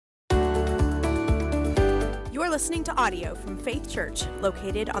listening to audio from Faith Church,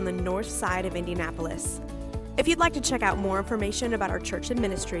 located on the north side of Indianapolis. If you'd like to check out more information about our church and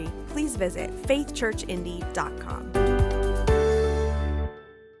ministry, please visit faithchurchindy.com.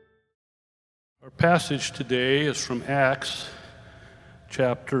 Our passage today is from Acts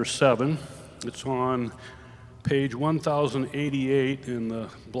chapter 7. It's on page 1088 in the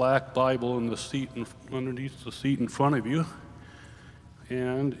black Bible in the seat underneath the seat in front of you.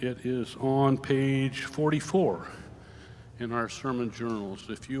 And it is on page 44 in our sermon journals.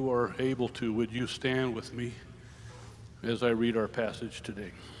 If you are able to, would you stand with me as I read our passage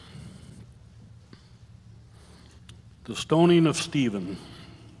today? The stoning of Stephen.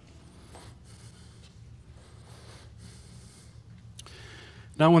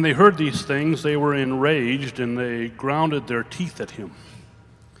 Now when they heard these things, they were enraged, and they grounded their teeth at him.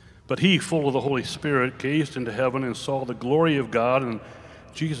 But he, full of the Holy Spirit, gazed into heaven and saw the glory of God and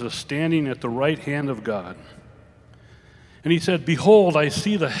Jesus standing at the right hand of God. And he said, "Behold, I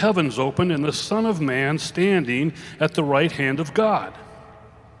see the heavens opened and the Son of Man standing at the right hand of God."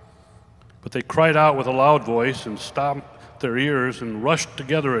 But they cried out with a loud voice and stopped their ears and rushed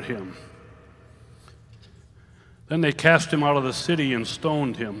together at him. Then they cast him out of the city and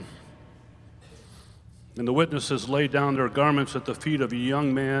stoned him. And the witnesses laid down their garments at the feet of a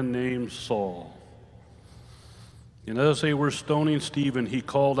young man named Saul. And as they were stoning Stephen, he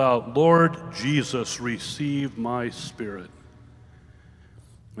called out, "Lord Jesus, receive my spirit."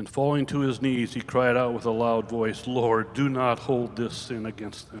 And falling to his knees, he cried out with a loud voice, "Lord, do not hold this sin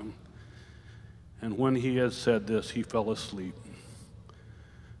against them." And when he had said this, he fell asleep.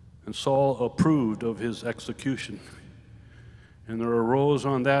 And Saul approved of his execution. And there arose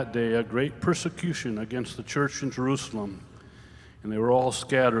on that day a great persecution against the church in Jerusalem. And they were all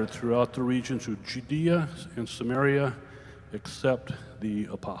scattered throughout the regions of Judea and Samaria, except the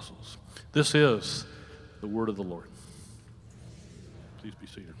apostles. This is the word of the Lord. Please be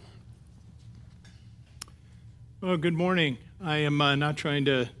seated. Well, good morning. I am not trying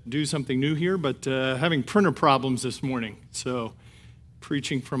to do something new here, but having printer problems this morning. So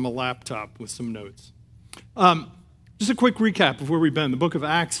preaching from a laptop with some notes. Just a quick recap of where we've been. The book of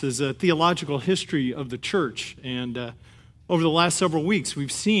Acts is a theological history of the church. And over the last several weeks,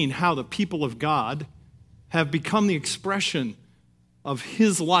 we've seen how the people of God have become the expression of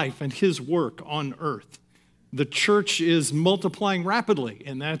his life and his work on earth. The church is multiplying rapidly,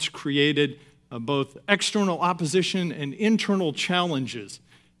 and that's created both external opposition and internal challenges.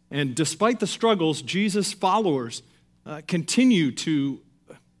 And despite the struggles, Jesus' followers continue to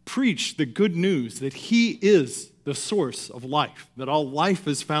preach the good news that he is the source of life, that all life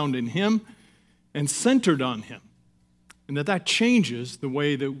is found in him and centered on him, and that changes the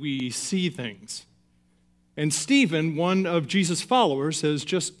way that we see things. And Stephen, one of Jesus' followers, has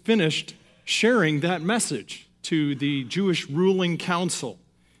just finished sharing that message to the Jewish ruling council,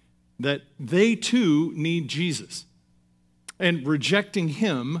 that they too need Jesus. And rejecting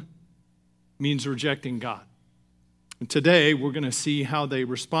him means rejecting God. And today, we're going to see how they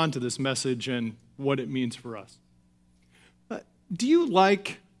respond to this message and what it means for us. Do you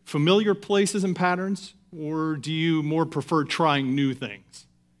like familiar places and patterns, or do you more prefer trying new things,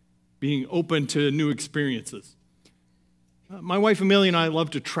 being open to new experiences? My wife Amelia and I love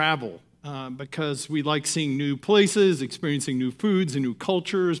to travel because we like seeing new places, experiencing new foods and new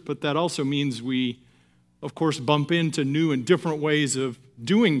cultures, but that also means we, of course, bump into new and different ways of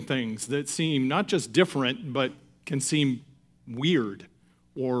doing things that seem not just different, but can seem weird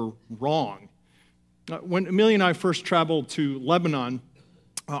or wrong. When Amelia and I first traveled to Lebanon,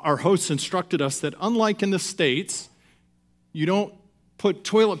 our hosts instructed us that unlike in the States, you don't put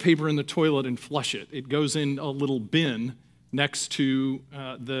toilet paper in the toilet and flush it. It goes in a little bin next to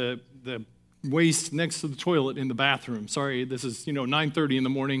the waste next to the toilet in the bathroom. Sorry, this is 9:30 in the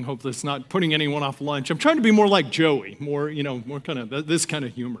morning. Hopefully it's not putting anyone off lunch. I'm trying to be more like Joey, more kind of this kind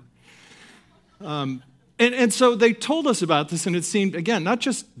of humor. And so they told us about this, and it seemed, again, not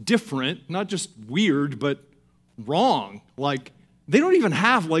just different, not just weird, but wrong. Like, they don't even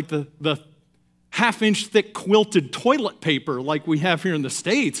have, like, the half-inch thick quilted toilet paper like we have here in the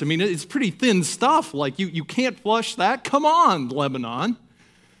States. I mean, it's pretty thin stuff. Like, you can't flush that? Come on, Lebanon.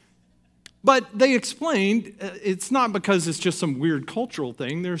 But they explained it's not because it's just some weird cultural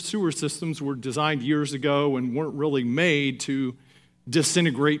thing. Their sewer systems were designed years ago and weren't really made to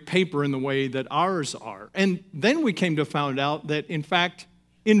disintegrate paper in the way that ours are. And then we came to find out that, in fact,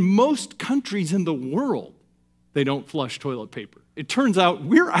 in most countries in the world, they don't flush toilet paper. It turns out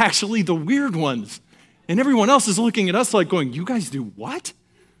we're actually the weird ones. And everyone else is looking at us like going, "You guys do what?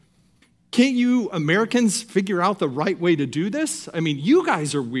 Can't you Americans figure out the right way to do this? I mean, you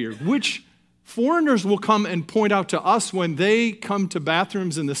guys are weird. Which Foreigners will come and point out to us when they come to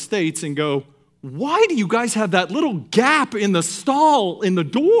bathrooms in the States and go, why do you guys have that little gap in the stall in the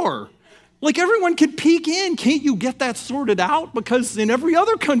door? Like everyone can peek in. Can't you get that sorted out? Because in every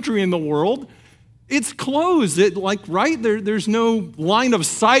other country in the world, it's closed. There's no line of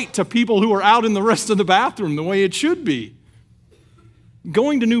sight to people who are out in the rest of the bathroom the way it should be.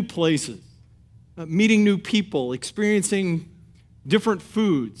 Going to new places, meeting new people, experiencing different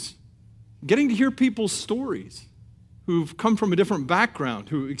foods, getting to hear people's stories who've come from a different background,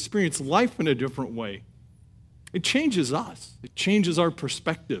 who experience life in a different way. It changes us. It changes our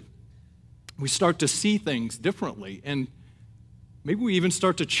perspective. We start to see things differently, and maybe we even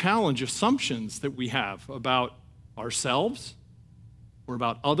start to challenge assumptions that we have about ourselves or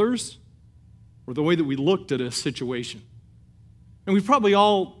about others or the way that we looked at a situation. And we've probably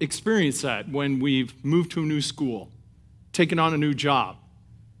all experienced that when we've moved to a new school, taken on a new job,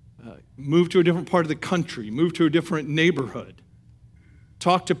 moved to a different part of the country, moved to a different neighborhood,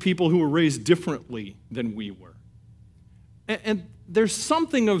 talked to people who were raised differently than we were. And there's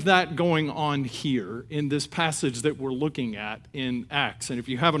something of that going on here in this passage that we're looking at in Acts. And if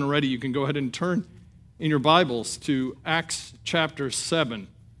you haven't already, you can go ahead and turn in your Bibles to Acts chapter 7,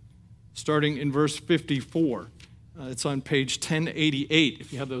 starting in verse 54. It's on page 1088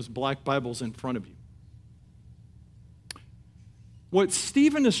 if you have those black Bibles in front of you. What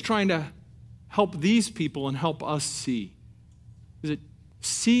Stephen is trying to help these people and help us see is that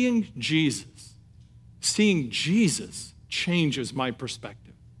seeing Jesus changes my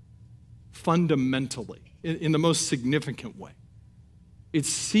perspective fundamentally in the most significant way. It's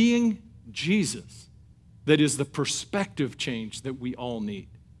seeing Jesus that is the perspective change that we all need.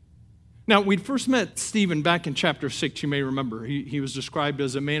 Now, we'd first met Stephen back in chapter 6, you may remember. He was described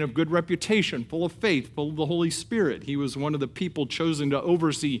as a man of good reputation, full of faith, full of the Holy Spirit. He was one of the people chosen to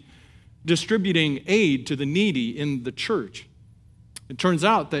oversee distributing aid to the needy in the church. It turns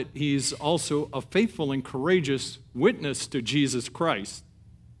out that he's also a faithful and courageous witness to Jesus Christ.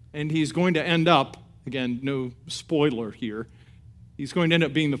 And he's going to end up, again, no spoiler here, he's going to end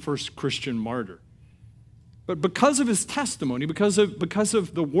up being the first Christian martyr. But because of his testimony, because of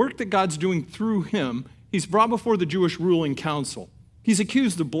the work that God's doing through him, he's brought before the Jewish ruling council. He's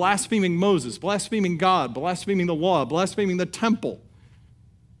accused of blaspheming Moses, blaspheming God, blaspheming the law, blaspheming the temple.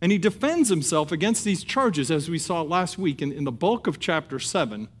 And he defends himself against these charges, as we saw last week in the bulk of chapter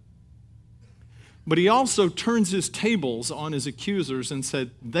 7. But he also turns his tables on his accusers and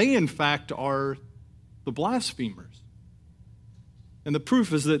said, they in fact are the blasphemers. And the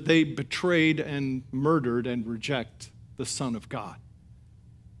proof is that they betrayed and murdered and reject the Son of God.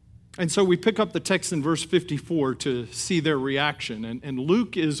 And so we pick up the text in verse 54 to see their reaction. And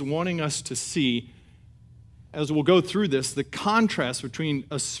Luke is wanting us to see, as we'll go through this, the contrast between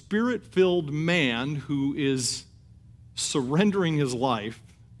a spirit-filled man who is surrendering his life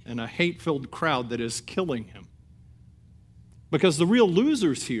and a hate-filled crowd that is killing him. Because the real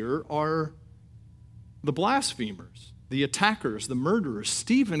losers here are the blasphemers, the attackers, the murderers.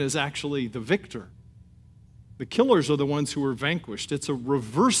 Stephen is actually the victor. The killers are the ones who were vanquished. It's a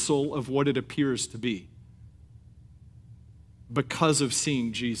reversal of what it appears to be because of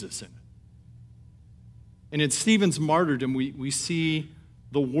seeing Jesus in it. And in Stephen's martyrdom, we see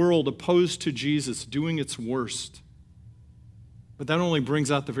the world opposed to Jesus doing its worst. But that only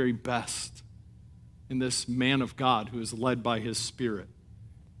brings out the very best in this man of God who is led by his Spirit.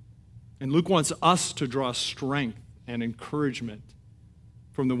 And Luke wants us to draw strength and encouragement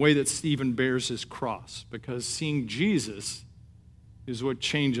from the way that Stephen bears his cross, because seeing Jesus is what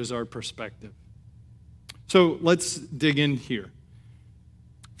changes our perspective. So let's dig in here.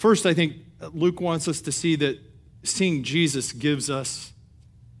 First, I think Luke wants us to see that seeing Jesus gives us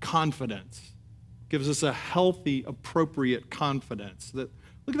confidence, gives us a healthy, appropriate confidence. Look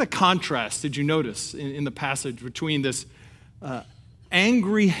at the contrast, did you notice, in the passage between this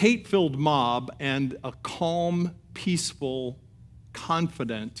angry, hate-filled mob and a calm, peaceful,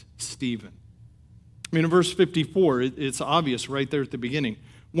 confident Stephen. I mean, in verse 54, it's obvious right there at the beginning.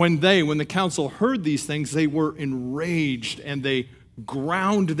 When the council heard these things, they were enraged and they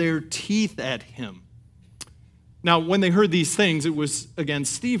ground their teeth at him. Now, when they heard these things, it was, again,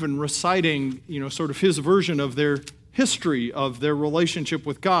 Stephen reciting, sort of his version of their history of their relationship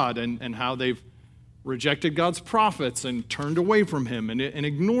with God and how they've rejected God's prophets and turned away from him and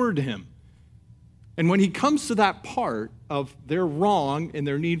ignored him. And when he comes to that part of their wrong and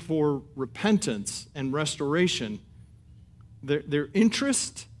their need for repentance and restoration, their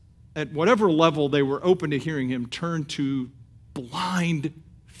interest at whatever level they were open to hearing him turned to blind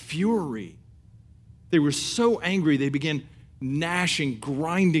fury. They were so angry they began gnashing,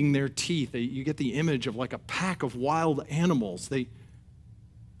 grinding their teeth. You get the image of like a pack of wild animals.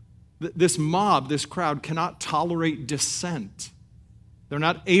 This mob, this crowd, cannot tolerate dissent. They're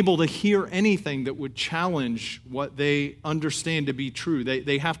not able to hear anything that would challenge what they understand to be true.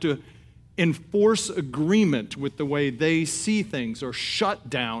 They have to enforce agreement with the way they see things, or shut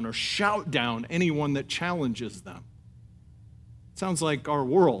down or shout down anyone that challenges them. Sounds like our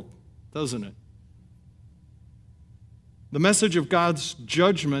world, doesn't it? The message of God's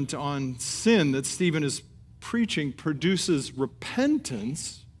judgment on sin that Stephen is preaching produces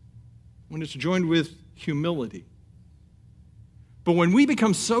repentance when it's joined with humility. But when we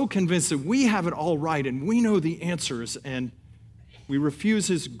become so convinced that we have it all right and we know the answers, and we refuse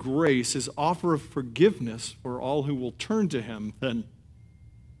his grace, his offer of forgiveness for all who will turn to him, then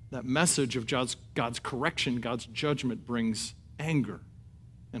that message of God's correction, God's judgment brings anger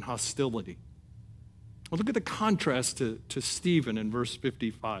and hostility. Well, look at the contrast to Stephen in verse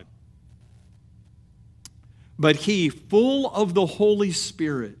 55. But he, full of the Holy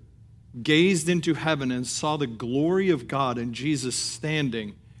Spirit, gazed into heaven and saw the glory of God and Jesus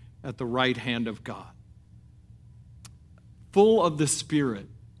standing at the right hand of God. Full of the Spirit.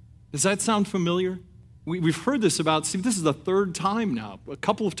 Does that sound familiar? We've heard this about, see, this is the third time now. A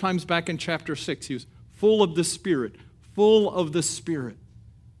couple of times back in chapter 6, he was full of the Spirit, full of the Spirit.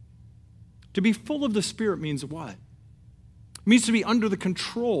 To be full of the Spirit means what? It means to be under the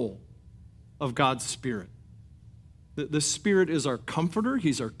control of God's Spirit. The Spirit is our comforter,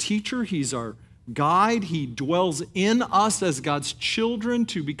 he's our teacher, he's our guide. He dwells in us as God's children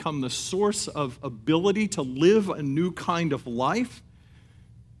to become the source of ability to live a new kind of life.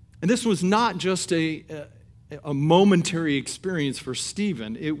 And this was not just a momentary experience for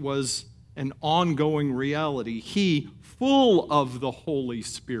Stephen. It was an ongoing reality. He, full of the Holy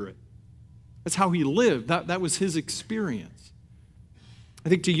Spirit. That's how he lived. That was his experience. I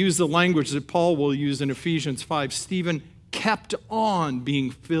think, to use the language that Paul will use in Ephesians 5, Stephen kept on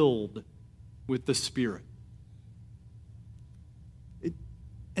being filled with the Spirit.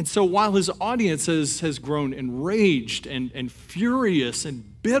 And so while his audience has grown enraged and furious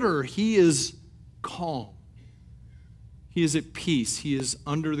and bitter, he is calm. He is at peace. He is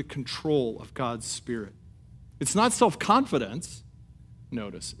under the control of God's Spirit. It's not self-confidence,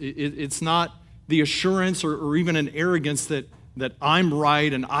 notice. It's not the assurance or even an arrogance that I'm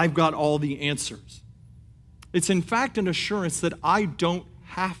right and I've got all the answers. It's in fact an assurance that I don't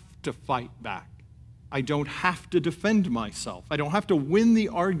have to fight back. I don't have to defend myself. I don't have to win the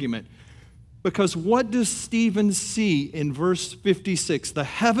argument. Because what does Stephen see in verse 56? The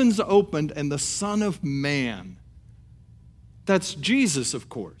heavens opened and the Son of Man. That's Jesus, of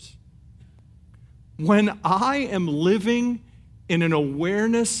course. When I am living in an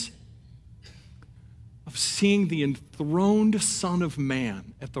awareness of seeing the enthroned Son of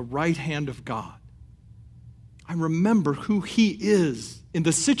Man at the right hand of God, I remember who he is in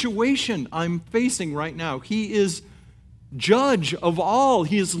the situation I'm facing right now. He is judge of all.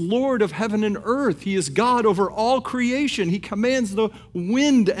 He is Lord of heaven and earth. He is God over all creation. He commands the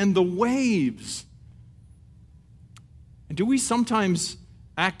wind and the waves. And do we sometimes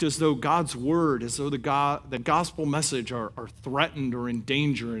act as though God's word, as though the gospel message are threatened or in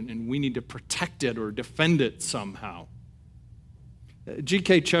danger and we need to protect it or defend it somehow?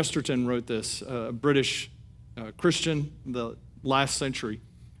 G.K. Chesterton wrote this, a British Christian in the last century.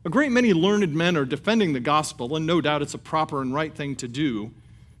 A great many learned men are defending the gospel, and no doubt it's a proper and right thing to do.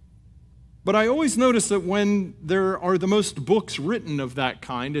 But I always notice that when there are the most books written of that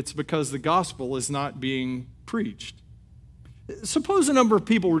kind, it's because the gospel is not being preached. Suppose a number of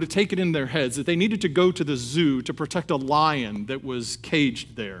people were to take it in their heads that they needed to go to the zoo to protect a lion that was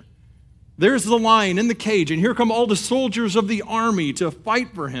caged there. There's the lion in the cage, and here come all the soldiers of the army to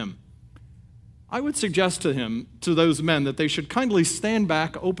fight for him. I would suggest to those men, that they should kindly stand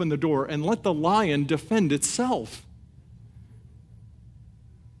back, open the door, and let the lion defend itself.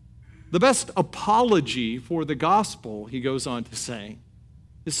 The best apology for the gospel, he goes on to say,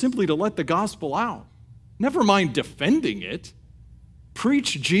 is simply to let the gospel out. Never mind defending it.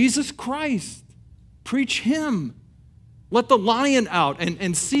 Preach Jesus Christ. Preach him. Let the lion out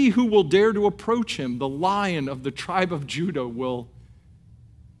and see who will dare to approach him. The Lion of the tribe of Judah will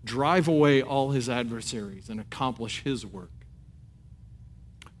drive away all his adversaries and accomplish his work.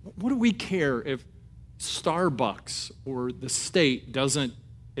 What do we care if Starbucks or the state doesn't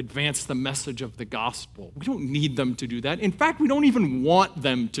advance the message of the gospel? We don't need them to do that. In fact, we don't even want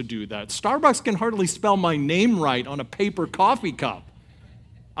them to do that. Starbucks can hardly spell my name right on a paper coffee cup.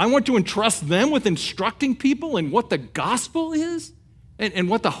 I want to entrust them with instructing people in what the gospel is and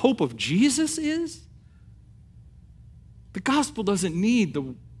what the hope of Jesus is. The gospel doesn't need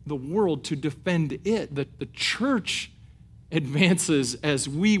the world to defend it. The church advances as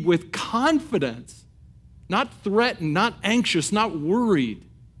we, with confidence, not threatened, not anxious, not worried,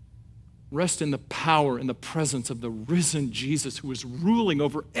 rest in the power and the presence of the risen Jesus who is ruling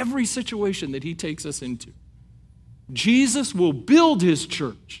over every situation that he takes us into. Jesus will build his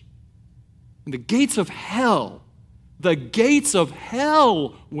church, and the gates of hell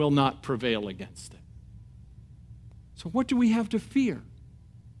will not prevail against it. So what do we have to fear?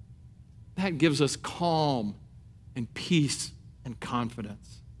 That gives us calm and peace and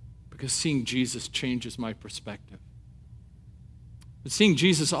confidence, because seeing Jesus changes my perspective. But seeing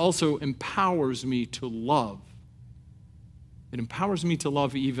Jesus also empowers me to love. It empowers me to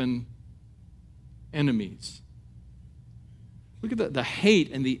love even enemies. Look at the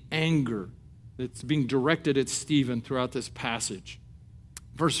hate and the anger that's being directed at Stephen throughout this passage.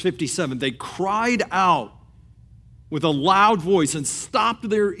 Verse 57, they cried out with a loud voice and stopped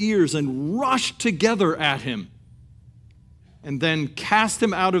their ears and rushed together at him, and then cast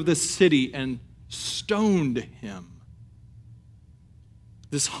him out of the city and stoned him.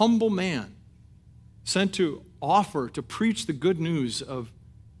 This humble man sent to offer to preach the good news of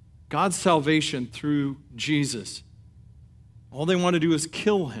God's salvation through Jesus. All they want to do is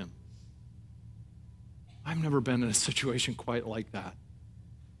kill him. I've never been in a situation quite like that.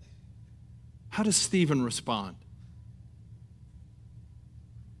 How does Stephen respond?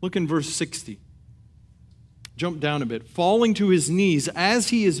 Look in verse 60. Jump down a bit. Falling to his knees as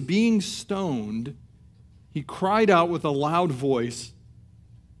he is being stoned, he cried out with a loud voice.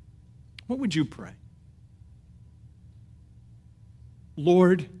 What would you pray?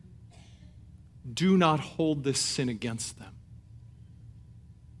 Lord, do not hold this sin against them.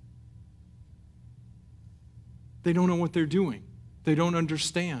 They don't know what they're doing. They don't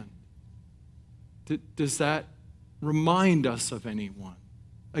understand. Does that remind us of anyone?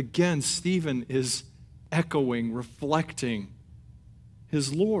 Again, Stephen is echoing, reflecting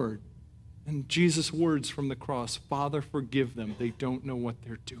his Lord and Jesus' words from the cross. Father, forgive them. They don't know what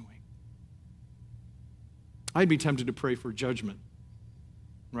they're doing. I'd be tempted to pray for judgment,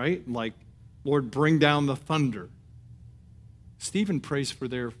 right? Like, Lord, bring down the thunder. Stephen prays for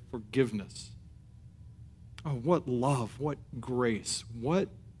their forgiveness. Oh, what love, what grace, what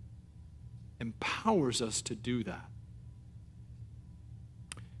empowers us to do that.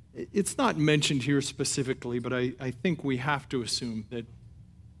 It's not mentioned here specifically, but I think we have to assume that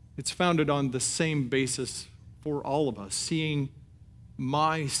it's founded on the same basis for all of us, seeing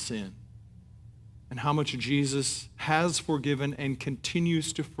my sin and how much Jesus has forgiven and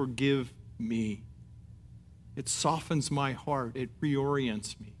continues to forgive me. It softens my heart. It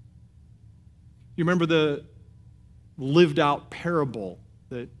reorients me. You remember the lived out parable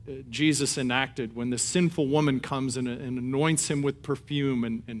that Jesus enacted when the sinful woman comes and anoints him with perfume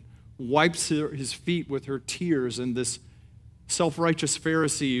and wipes his feet with her tears, and this self-righteous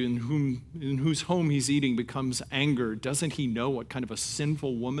Pharisee in whose home he's eating becomes angered. Doesn't he know what kind of a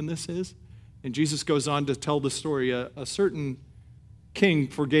sinful woman this is? And Jesus goes on to tell the story. A certain king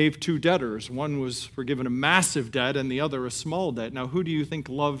forgave two debtors. One was forgiven a massive debt and the other a small debt. Now, who do you think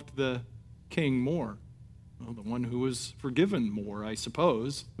loved the king more? Well, the one who was forgiven more, I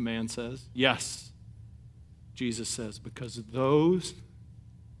suppose, the man says. Yes, Jesus says, because those,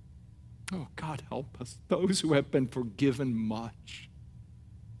 oh, God help us, those who have been forgiven much,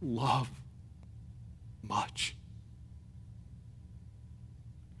 love much.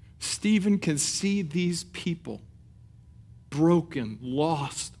 Stephen can see these people broken,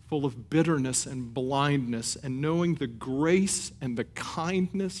 lost, full of bitterness and blindness, and knowing the grace and the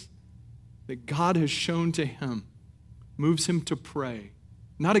kindness that God has shown to him moves him to pray,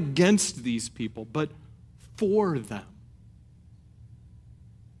 not against these people, but for them.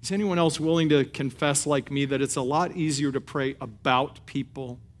 Is anyone else willing to confess like me that it's a lot easier to pray about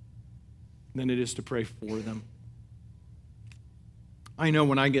people than it is to pray for them? I know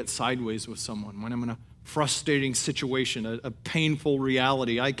when I get sideways with someone, when I'm in a frustrating situation, a painful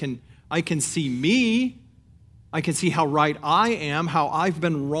reality, I can see me. I can see how right I am, how I've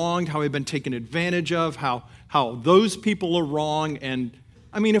been wronged, how I've been taken advantage of, how those people are wrong. And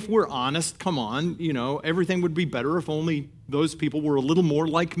I mean, if we're honest, come on, everything would be better if only those people were a little more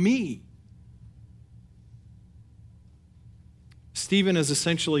like me. Stephen is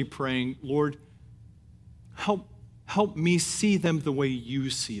essentially praying, Lord, help me see them the way you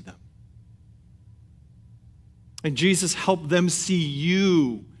see them. And Jesus, help them see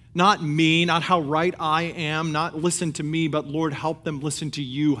you Not me, not how right I am, not listen to me, but Lord, help them listen to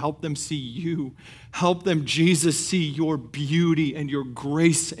you. Help them see you. Help them, Jesus, see your beauty and your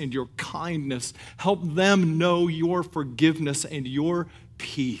grace and your kindness. Help them know your forgiveness and your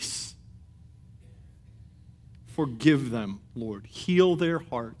peace. Forgive them, Lord. Heal their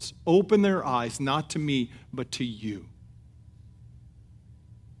hearts. Open their eyes, not to me, but to you.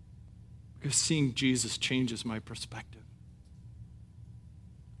 Because seeing Jesus changes my perspective.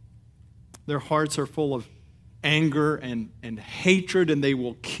 Their hearts are full of anger and hatred, and they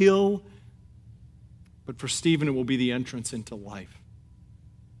will kill. But for Stephen, it will be the entrance into life.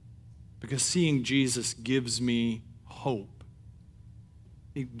 Because seeing Jesus gives me hope.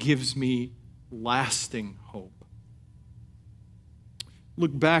 It gives me lasting hope.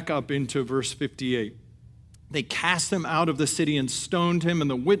 Look back up into verse 58. They cast him out of the city and stoned him, and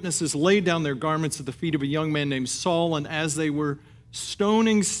the witnesses laid down their garments at the feet of a young man named Saul, and as they were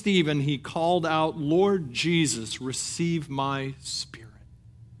stoning Stephen, he called out, Lord Jesus, receive my spirit.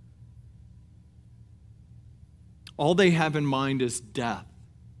 All they have in mind is death.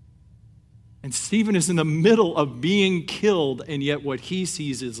 And Stephen is in the middle of being killed, and yet what he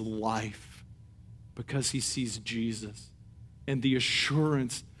sees is life because he sees Jesus and the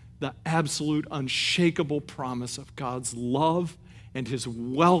assurance, the absolute unshakable promise of God's love and his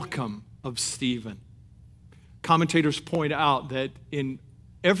welcome of Stephen. Commentators point out that in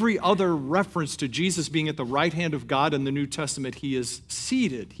every other reference to Jesus being at the right hand of God in the New Testament, he is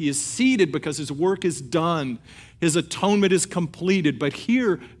seated. He is seated because his work is done. His atonement is completed. But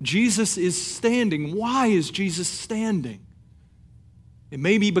here, Jesus is standing. Why is Jesus standing? It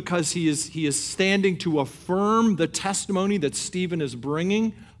may be because he is standing to affirm the testimony that Stephen is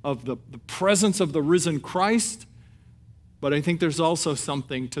bringing of the presence of the risen Christ. But I think there's also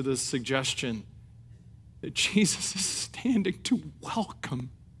something to this suggestion that Jesus is standing to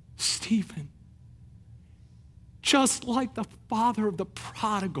welcome Stephen. Just like the father of the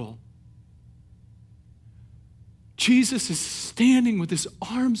prodigal, Jesus is standing with his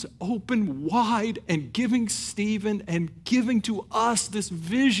arms open wide and giving Stephen and giving to us this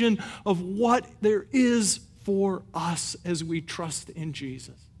vision of what there is for us as we trust in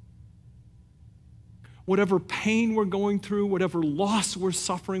Jesus. Whatever pain we're going through, whatever loss we're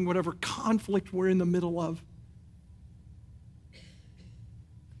suffering, whatever conflict we're in the middle of,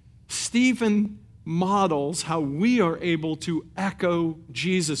 Stephen models how we are able to echo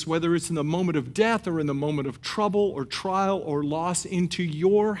Jesus, whether it's in the moment of death or in the moment of trouble or trial or loss. Into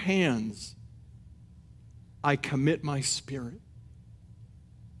your hands I commit my spirit.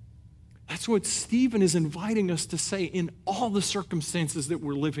 That's what Stephen is inviting us to say in all the circumstances that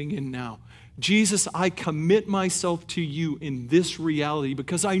we're living in now. Jesus, I commit myself to you in this reality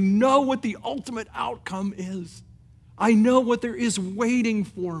because I know what the ultimate outcome is. I know what there is waiting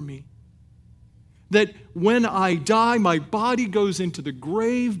for me. That when I die, my body goes into the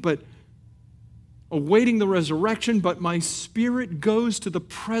grave, but awaiting the resurrection, but my spirit goes to the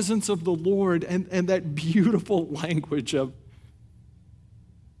presence of the Lord. And that beautiful language of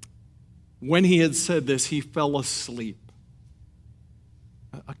when he had said this, he fell asleep.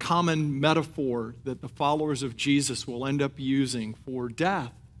 A common metaphor that the followers of Jesus will end up using for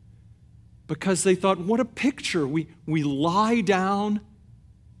death. Because they thought, what a picture. We lie down,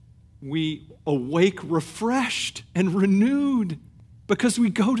 we awake refreshed and renewed because we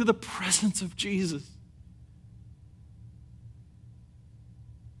go to the presence of Jesus.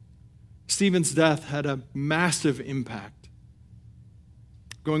 Stephen's death had a massive impact.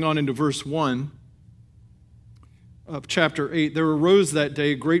 Going on into verse 1 of chapter 8, there arose that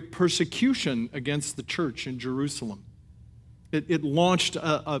day great persecution against the church in Jerusalem. It launched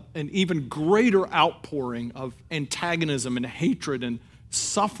an even greater outpouring of antagonism and hatred and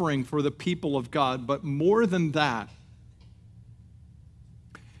suffering for the people of God. But more than that,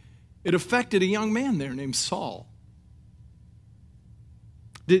 it affected a young man there named Saul.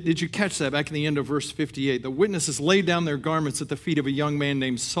 Did you catch that back in the end of verse 58? The witnesses laid down their garments at the feet of a young man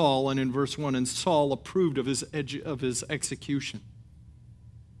named Saul, and in verse 1, and Saul approved of his execution.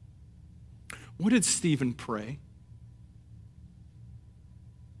 What did Stephen pray?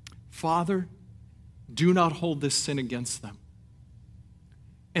 Father, do not hold this sin against them.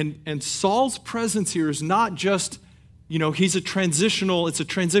 And Saul's presence here is not just, it's a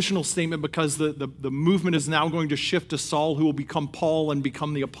transitional statement because the movement is now going to shift to Saul, who will become Paul and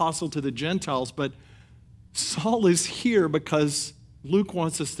become the apostle to the Gentiles. But Saul is here because Luke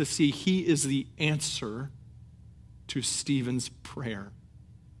wants us to see he is the answer to Stephen's prayer.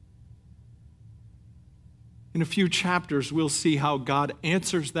 In a few chapters, we'll see how God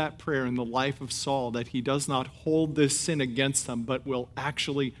answers that prayer in the life of Saul, that he does not hold this sin against him, but will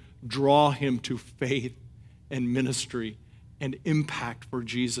actually draw him to faith and ministry and impact for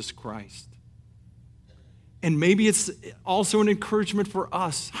Jesus Christ. And maybe it's also an encouragement for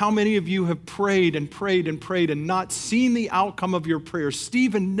us. How many of you have prayed and prayed and prayed and not seen the outcome of your prayer?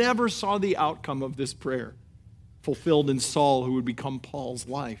 Stephen never saw the outcome of this prayer fulfilled in Saul, who would become Paul's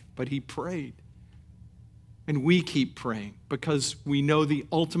life, but he prayed. And we keep praying because we know the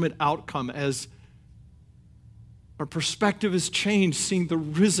ultimate outcome as our perspective has changed, seeing the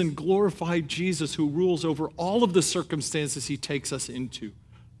risen, glorified Jesus who rules over all of the circumstances he takes us into,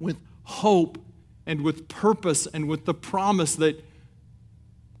 with hope and with purpose and with the promise that,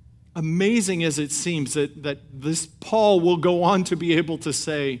 amazing as it seems, that this Paul will go on to be able to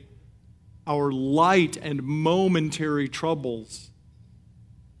say, our light and momentary troubles,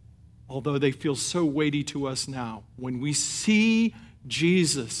 although they feel so weighty to us now, when we see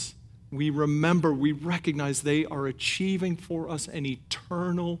Jesus, we remember, we recognize they are achieving for us an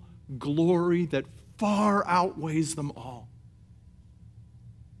eternal glory that far outweighs them all.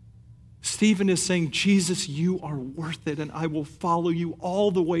 Stephen is saying, Jesus, you are worth it, and I will follow you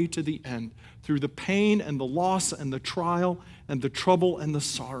all the way to the end, through the pain and the loss and the trial and the trouble and the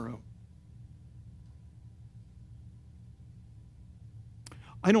sorrow.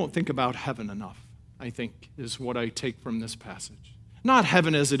 I don't think about heaven enough, I think, is what I take from this passage. Not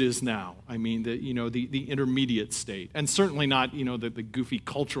heaven as it is now. I mean, the intermediate state. And certainly not, the goofy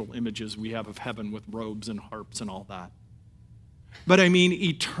cultural images we have of heaven with robes and harps and all that. But I mean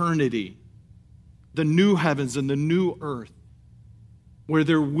eternity. The new heavens and the new earth, where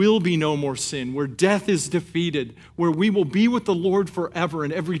there will be no more sin, where death is defeated, where we will be with the Lord forever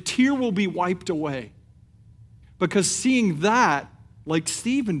and every tear will be wiped away. Because seeing that, like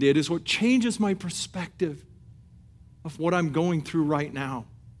Stephen did, is what changes my perspective of what I'm going through right now.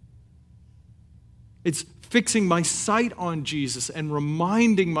 It's fixing my sight on Jesus and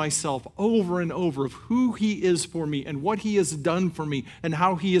reminding myself over and over of who he is for me and what he has done for me and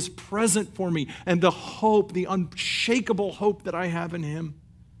how he is present for me and the hope, the unshakable hope that I have in him.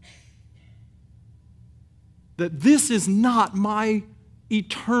 That this is not my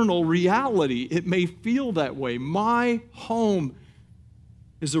eternal reality. It may feel that way. My home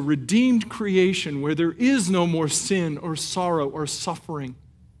is a redeemed creation where there is no more sin or sorrow or suffering,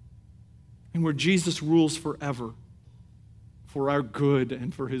 and where Jesus rules forever for our good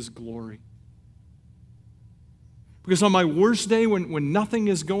and for his glory. Because on my worst day, when nothing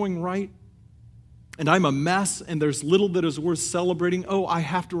is going right, and I'm a mess, and there's little that is worth celebrating, I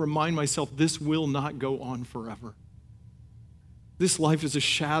have to remind myself this will not go on forever. This life is a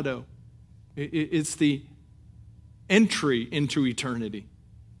shadow. It's the entry into eternity.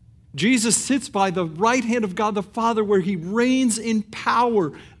 Jesus sits by the right hand of God the Father where he reigns in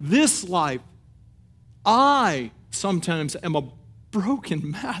power. This life, I sometimes am a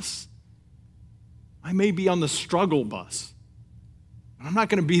broken mess. I may be on the struggle bus, but I'm not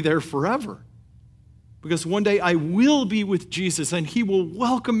going to be there forever. Because one day I will be with Jesus and he will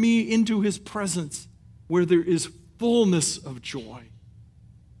welcome me into his presence where there is fullness of joy.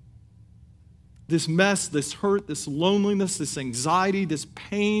 This mess, this hurt, this loneliness, this anxiety, this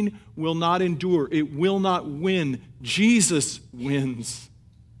pain will not endure. It will not win. Jesus wins.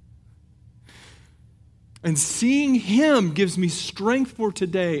 And seeing him gives me strength for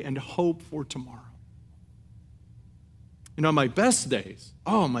today and hope for tomorrow. My best days,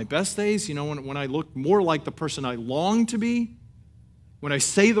 when I look more like the person I long to be, when I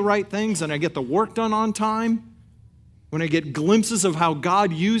say the right things and I get the work done on time, when I get glimpses of how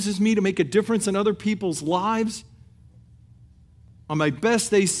God uses me to make a difference in other people's lives, on my best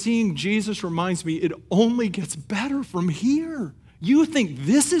days, seeing Jesus reminds me it only gets better from here. You think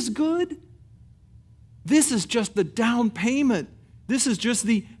this is good? This is just the down payment. This is just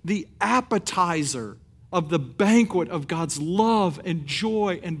the appetizer of the banquet of God's love and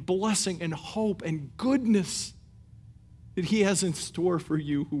joy and blessing and hope and goodness that he has in store for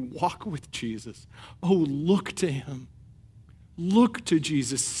you who walk with Jesus. Look to him. Look to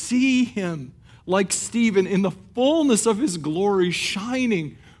Jesus. See him like Stephen in the fullness of his glory,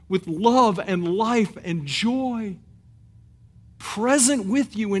 shining with love and life and joy, present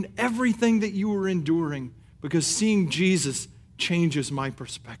with you in everything that you are enduring, because seeing Jesus changes my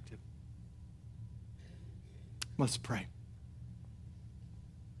perspective. Let's pray.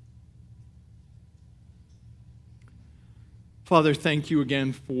 Father, thank you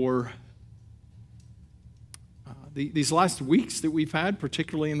again for these last weeks that we've had,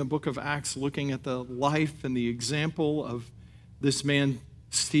 particularly in the book of Acts, looking at the life and the example of this man,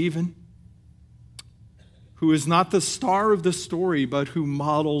 Stephen, who is not the star of the story, but who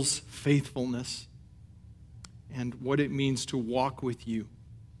models faithfulness and what it means to walk with you,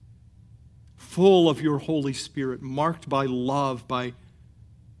 full of your Holy Spirit, marked by love, by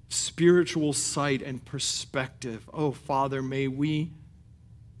spiritual sight and perspective. Oh, Father, may we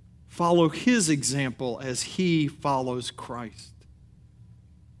follow his example as he follows Christ.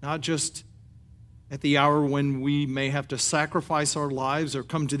 Not just at the hour when we may have to sacrifice our lives or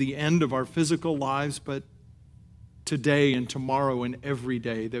come to the end of our physical lives, but today and tomorrow and every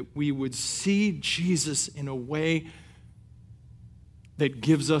day, that we would see Jesus in a way that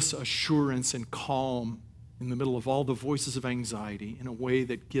gives us assurance and calm in the middle of all the voices of anxiety, in a way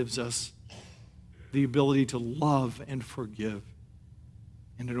that gives us the ability to love and forgive,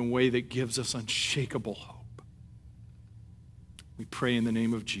 and in a way that gives us unshakable hope. We pray in the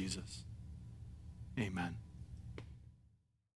name of Jesus. Amen.